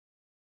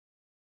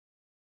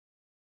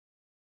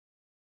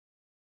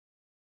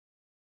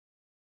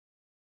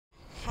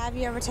Have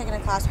you ever taken a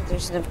class with your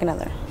significant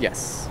other?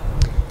 Yes.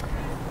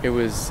 It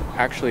was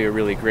actually a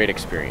really great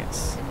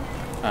experience.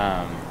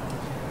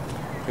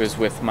 It was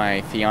with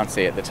my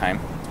fiance at the time,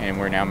 and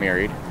we're now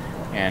married.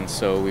 And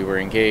so we were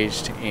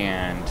engaged,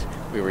 and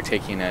we were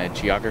taking a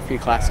geography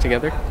class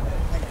together.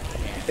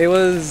 It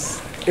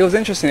was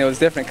interesting. It was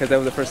different because that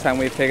was the first time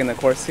we've taken the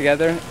course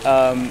together.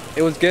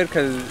 It was good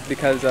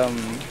because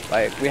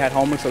like we had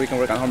homework, so we can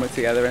work on homework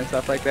together and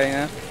stuff like that, you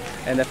know.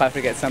 And if I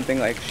forget something,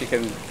 like she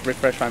can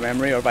refresh my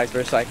memory, or vice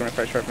versa, I can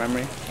refresh her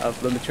memory of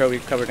the material we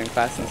covered in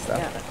class and stuff.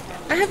 Yeah.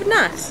 I have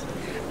not.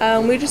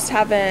 We just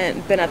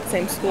haven't been at the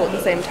same school at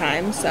the same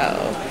time. So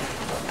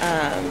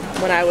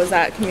when I was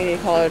at community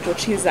college,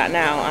 which he's at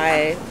now,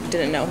 I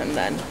didn't know him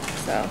then.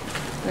 So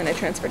then I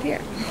transferred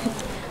here.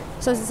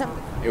 So is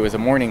It was a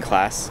morning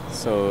class,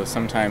 so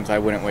sometimes I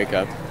wouldn't wake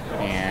up,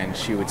 and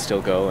she would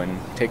still go and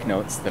take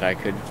notes that I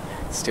could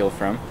steal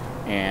from,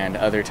 and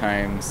other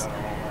times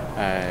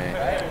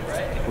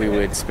we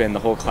would spend the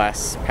whole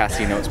class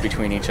passing notes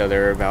between each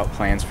other about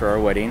plans for our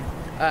wedding.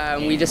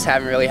 We just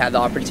haven't really had the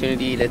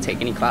opportunity to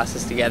take any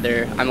classes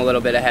together. I'm a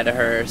little bit ahead of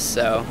her,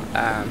 so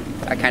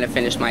I kind of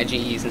finished my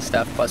GEs and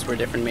stuff, plus we're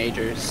different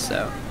majors,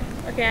 so.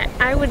 Okay,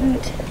 I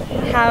wouldn't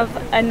have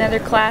another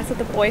class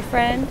with a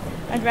boyfriend.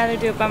 I'd rather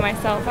do it by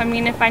myself. I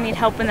mean, if I need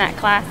help in that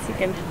class, he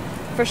can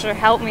for sure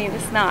help me,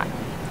 just not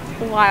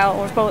while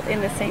we're both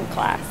in the same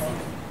class.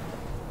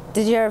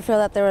 Did you ever feel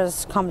that there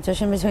was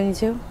competition between you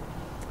two?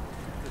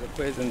 The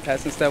quiz and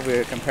tests and stuff, we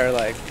would compare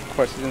like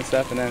courses and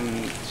stuff, and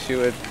then she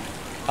would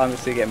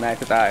obviously get mad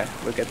because I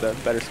would get the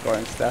better score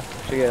and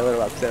stuff. She'd get a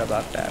little upset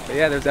about that. But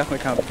yeah, there's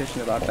definitely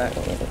competition about that.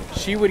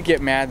 She would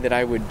get mad that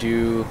I would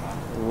do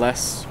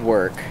less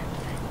work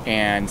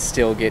and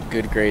still get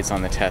good grades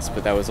on the test,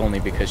 but that was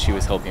only because she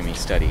was helping me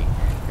study.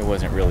 It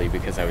wasn't really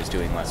because I was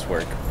doing less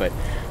work. But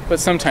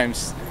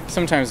sometimes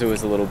it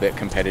was a little bit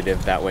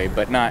competitive that way,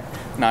 but not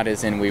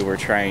as in we were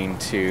trying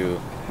to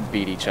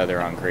beat each other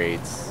on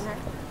grades.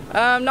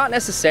 Not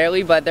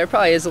necessarily, but there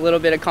probably is a little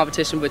bit of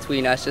competition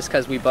between us just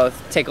because we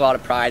both take a lot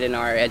of pride in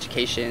our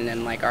education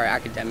and like our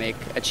academic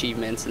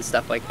achievements and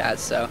stuff like that,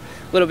 so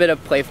a little bit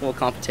of playful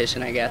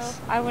competition, I guess.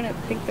 So I wouldn't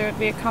think there would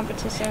be a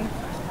competition.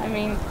 I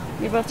mean,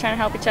 you're both trying to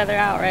help each other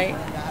out, right?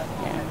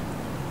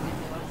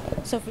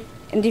 Yeah. So,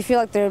 and do you feel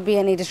like there would be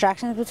any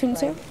distractions between the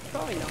two?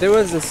 There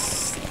was a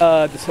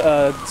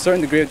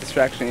certain degree of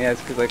distraction,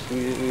 yes, because like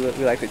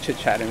we like to chit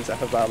chat and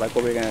stuff about like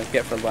what we're gonna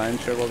get for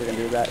lunch or what we're gonna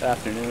do that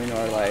afternoon,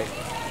 or like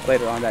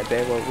later on that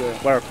day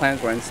what our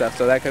plans were and stuff.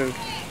 So that could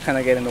kind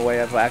of get in the way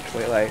of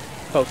actually like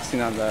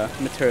focusing on the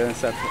material and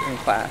stuff in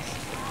class.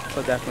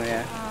 So definitely,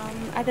 yeah.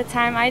 At the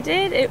time I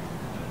didn't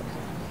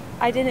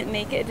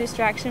make it a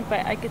distraction,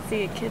 but I could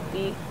see it could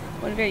be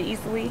one very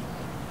easily.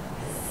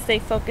 Stay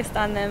focused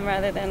on them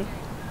rather than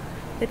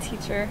the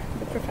teacher,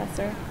 the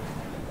professor.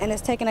 And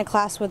is taking a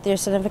class with your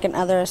significant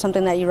other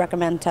something that you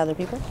recommend to other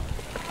people?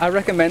 I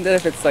recommend it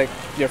if it's like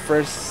your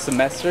first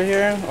semester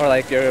here, or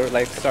like you're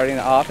like starting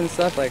off and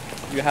stuff, like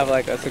you have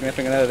like a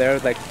significant other there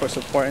like for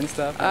support and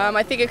stuff.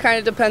 I think it kind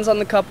of depends on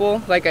the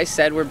couple. Like I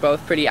said, we're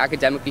both pretty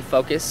academically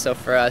focused, so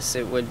for us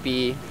it would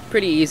be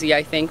pretty easy,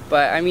 I think.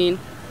 But I mean,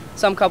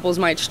 some couples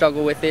might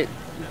struggle with it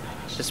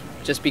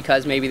just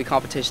because maybe the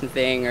competition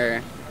thing,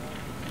 or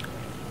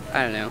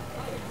I don't know,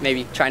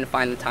 maybe trying to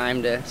find the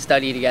time to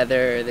study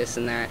together or this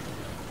and that.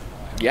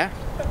 Yeah,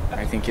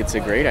 I think it's a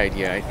great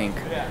idea. I think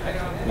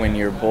when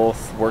you're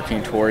both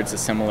working towards a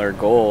similar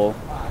goal,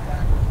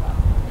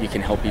 you can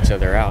help each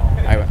other out.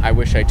 I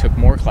wish I took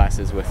more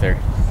classes with her.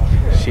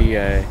 She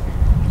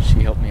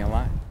helped me a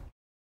lot.